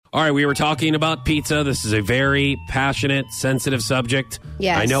All right, we were talking about pizza. This is a very passionate, sensitive subject.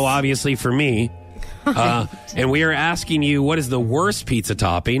 Yes. I know, obviously, for me. And we are asking you, what is the worst pizza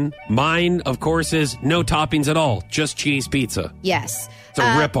topping? Mine, of course, is no toppings at all, just cheese pizza. Yes. It's a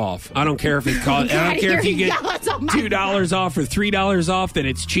ripoff. I don't care if it's called. I don't care if you get $2 off or $3 off. That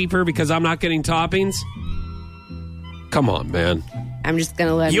it's cheaper because I'm not getting toppings. Come on, man. I'm just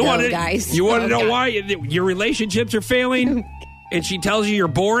gonna let you go, guys. You want to know why your relationships are failing? And she tells you you're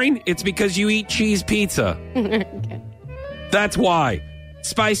boring? It's because you eat cheese pizza. Okay. That's why.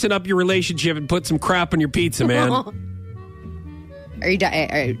 Spicing up your relationship and put some crap on your pizza, man. Are you done?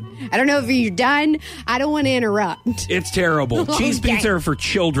 I don't know if you're done. I don't want to interrupt. It's terrible. Cheese pizza are for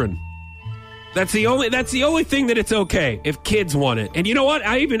children. That's the only thing that it's okay if kids want it. And you know what?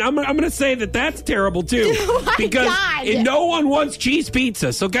 I'm going to say that's terrible too. Because no one wants cheese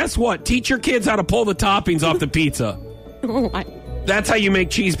pizza. So guess what? Teach your kids how to pull the toppings off the pizza. Oh my. That's how you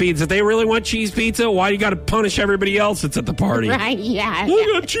make cheese pizza. If they really want cheese pizza, why you got to punish everybody else that's at the party? Right, yeah.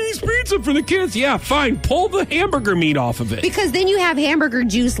 We got cheese pizza for the kids. Yeah, fine. Pull the hamburger meat off of it. Because then you have hamburger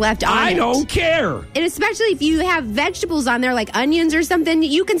juice left on it. I don't care. And especially if you have vegetables on there like onions or something,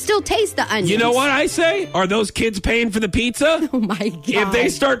 you can still taste the onions. You know what I say? Are those kids paying for the pizza? Oh, my God. If they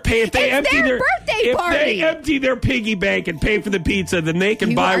start paying, if they empty their birthday party. If they empty their piggy bank and pay for the pizza, then they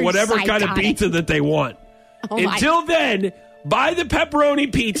can buy whatever kind of pizza that they want. Until then, buy the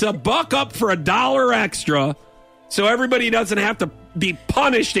pepperoni pizza, buck up for $1 extra so everybody doesn't have to be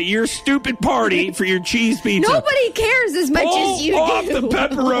punished at your stupid party for your cheese pizza. Nobody cares as much as you do. Pull off the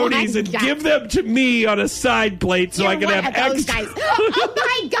pepperonis and give them to me on a side plate so I can have extra. Oh,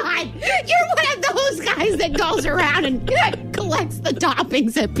 my God. You're one of those guys that goes around and collects the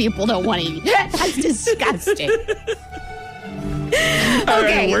toppings that people don't want to eat. That's disgusting.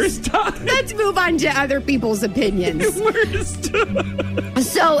 Okay, let's move on to other people's opinions.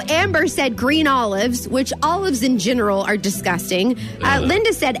 So Amber said green olives, which olives in general are disgusting.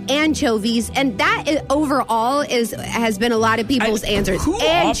 Linda said anchovies, and that overall has been a lot of people's answers. Who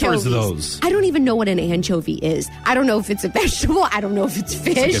offers those? I don't even know what an anchovy is. I don't know if it's a vegetable. I don't know if it's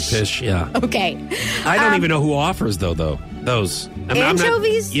fish. It's like a fish, yeah. Okay. I don't even know who offers though. Those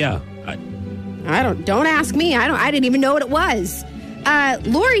anchovies. Yeah. Don't ask me. I didn't even know what it was.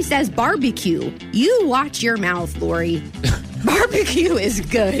 Lori says barbecue. You watch your mouth, Lori. Barbecue is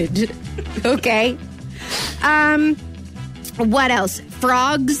good. Okay. What else?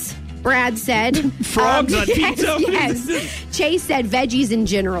 Frogs, Brad said. Frogs on pizza? Yes. Chase said veggies in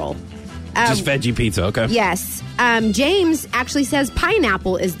general. Just veggie pizza, okay. Yes. James actually says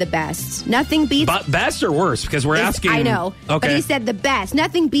pineapple is the best. Nothing beats... But best or worse? Because we're asking... I know. Okay. But he said the best.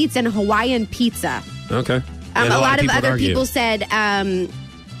 Nothing beats an Hawaiian pizza. Okay. A lot of other people said...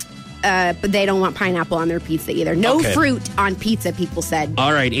 but they don't want pineapple on their pizza either. No fruit on pizza, people said.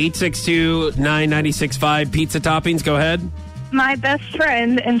 All right. 862-9965 pizza toppings. Go ahead. My best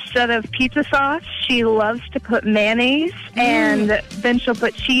friend, instead of pizza sauce, she loves to put mayonnaise, and then she'll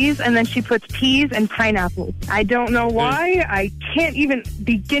put cheese, and then she puts peas and pineapple. I don't know why. I can't even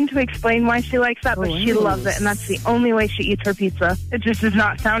begin to explain why she likes that, but she loves it, and that's the only way she eats her pizza. It just does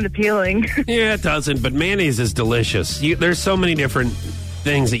not sound appealing. Yeah, it doesn't, but mayonnaise is delicious. There's so many different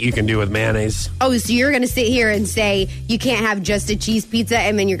things that you can do with mayonnaise. Oh, so you're going to sit here and say you can't have just a cheese pizza,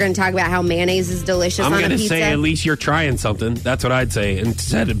 and then you're going to talk about how mayonnaise is delicious on a pizza? I'm going to say at least you're trying something. That's what I'd say,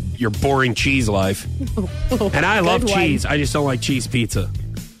 instead of your boring cheese life. And I love cheese. I just don't like cheese pizza.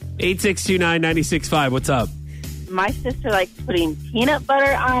 862-9965. What's up? My sister likes putting peanut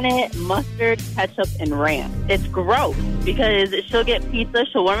butter on it, mustard, ketchup, and ranch. It's gross because she'll get pizza,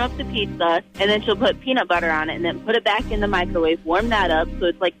 she'll warm up the pizza, and then she'll put peanut butter on it and then put it back in the microwave, warm that up so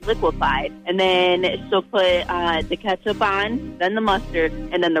it's like liquefied. And then she'll put the ketchup on, then the mustard,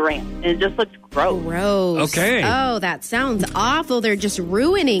 and then the ranch. And it just looks gross. Gross. Okay. Oh, that sounds awful. They're just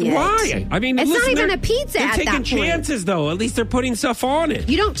ruining it. Why? I mean, it's not even a pizza at that point. They're taking chances, though. At least they're putting stuff on it.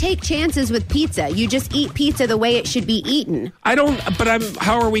 You don't take chances with pizza. You just eat pizza the way it should be eaten.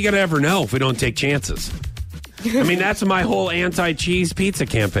 How are we going to ever know if we don't take chances? I mean, that's my whole anti-cheese pizza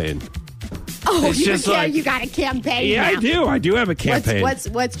campaign. Oh, it's just you got a campaign. Yeah, now. I do have a campaign. What's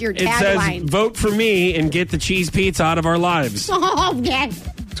your tagline? It says, vote for me and get the cheese pizza out of our lives. Oh, yeah.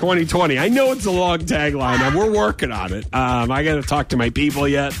 2020. I know it's a long tagline. We're working on it. I got to talk to my people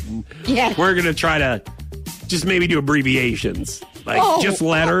yet. Yeah. We're going to try to just maybe do abbreviations. Just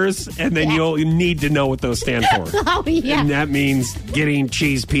letters, and then you'll need to know what those stand for. Oh, yeah. And that means getting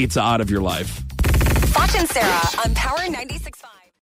cheese pizza out of your life. Foch and Sarah on Power 96.